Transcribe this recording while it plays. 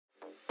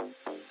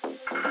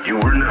You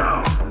are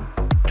now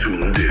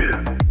tuned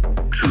in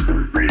to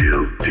the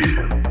real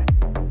deal.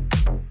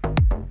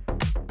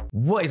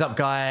 What is up,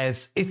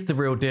 guys? It's the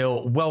real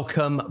deal.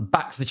 Welcome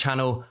back to the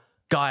channel.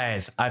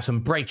 Guys, I have some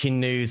breaking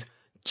news.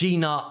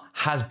 GNUTS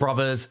has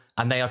brothers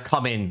and they are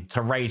coming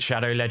to Raid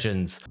Shadow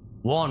Legends.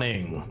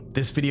 Warning,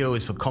 this video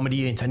is for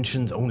comedy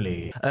intentions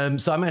only.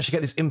 So I managed to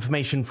get this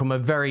information from a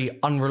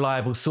very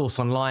unreliable source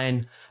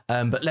online,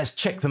 but let's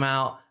check them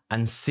out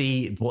and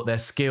see what their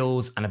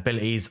skills and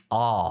abilities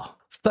are.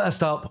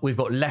 First up, we've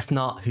got Left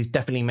Nut, who's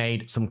definitely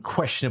made some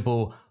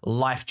questionable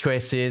life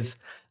choices.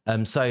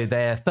 So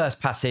their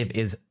first passive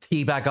is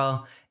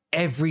Teabagger.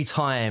 Every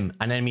time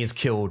an enemy is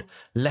killed,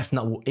 Left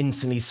Nut will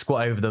instantly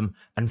squat over them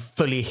and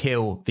fully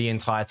heal the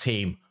entire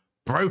team.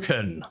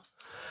 Broken.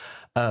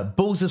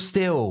 Balls of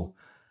Steel.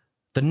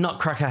 The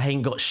Nutcracker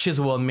ain't got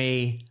shizzle on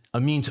me.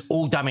 Immune to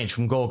all damage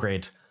from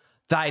Gorgrid.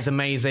 That is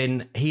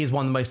amazing. He is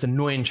one of the most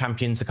annoying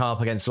champions to come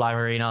up against Live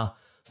Arena.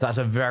 So that's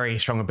a very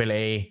strong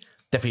ability.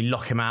 Definitely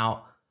lock him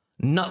out.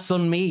 Nuts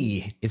on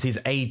Me is his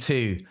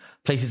A2.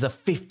 Places a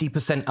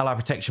 50% ally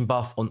protection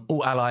buff on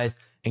all allies,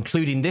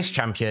 including this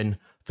champion,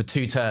 for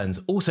 2 turns.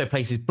 Also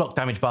places block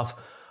damage buff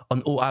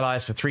on all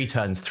allies for 3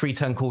 turns.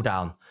 3-turn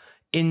cooldown.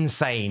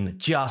 Insane.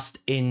 Just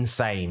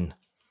insane.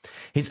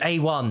 His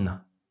A1,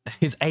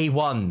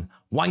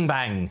 Wang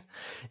Bang,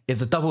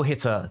 is a double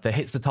hitter that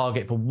hits the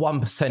target for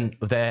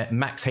 1% of their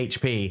max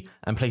HP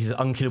and places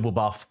unkillable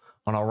buff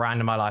on a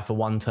random ally for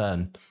 1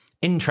 turn.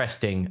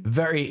 Interesting.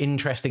 Very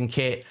interesting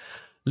kit.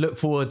 Look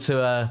forward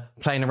to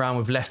playing around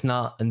with Left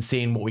Nut and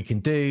seeing what we can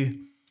do.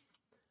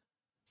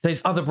 So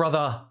his other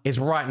brother is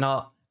Right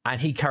Nut, and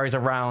he carries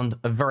around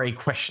a very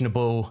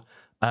questionable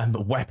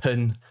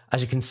weapon.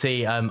 As you can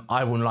see,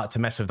 I wouldn't like to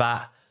mess with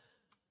that.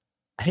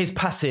 His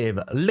passive,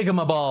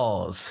 Ligama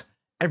Bars.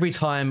 Every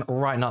time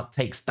Right Nut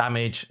takes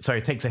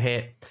a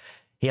hit,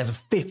 he has a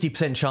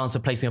 50% chance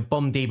of placing a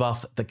bomb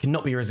debuff that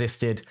cannot be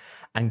resisted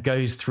and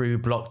goes through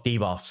block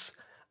debuffs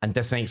and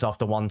detonates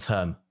after 1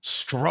 turn.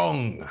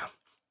 Strong.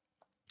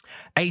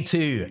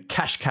 A2,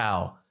 Cash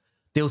Cow.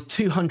 Deals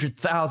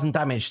 200,000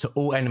 damage to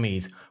all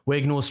enemies. We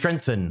ignore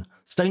Strengthen,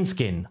 Stone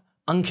Skin,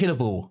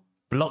 Unkillable,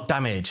 block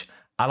damage,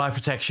 ally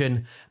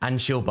protection, and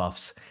shield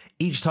buffs.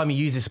 Each time you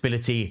use this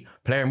ability,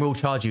 player will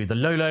charge you the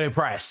low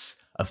price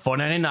of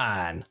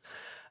 $4.99.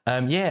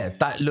 Yeah,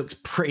 that looks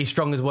pretty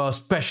strong as well,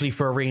 especially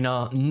for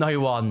Arena. No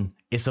one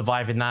is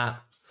surviving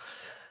that.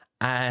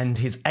 And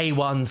his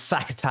A1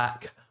 sack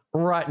attack,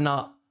 Right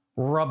Nut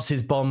rubs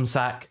his bomb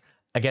sack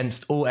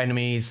against all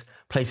enemies,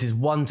 places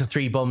 1 to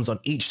 3 bombs on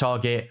each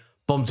target.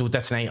 Bombs will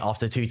detonate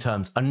after 2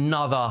 turns.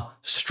 Another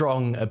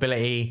strong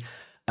ability.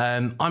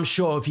 I'm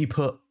sure if you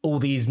put all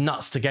these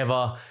nuts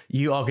together,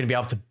 you are going to be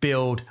able to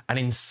build an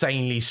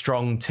insanely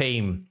strong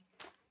team.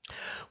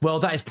 Well,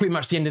 that is pretty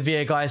much the end of the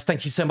video, guys.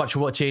 Thank you so much for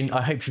watching.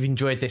 I hope you've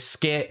enjoyed this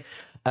skit.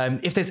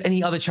 If there's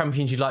any other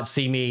champions you'd like to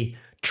see me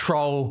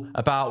troll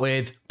about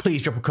with,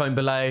 please drop a comment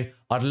below.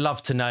 I'd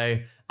love to know.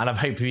 And I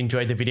hope you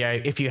enjoyed the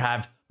video. If you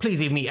have, please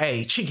leave me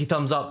a cheeky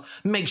thumbs up.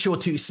 Make sure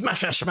to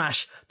smash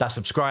that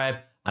subscribe.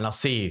 And I'll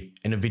see you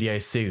in a video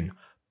soon.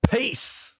 Peace!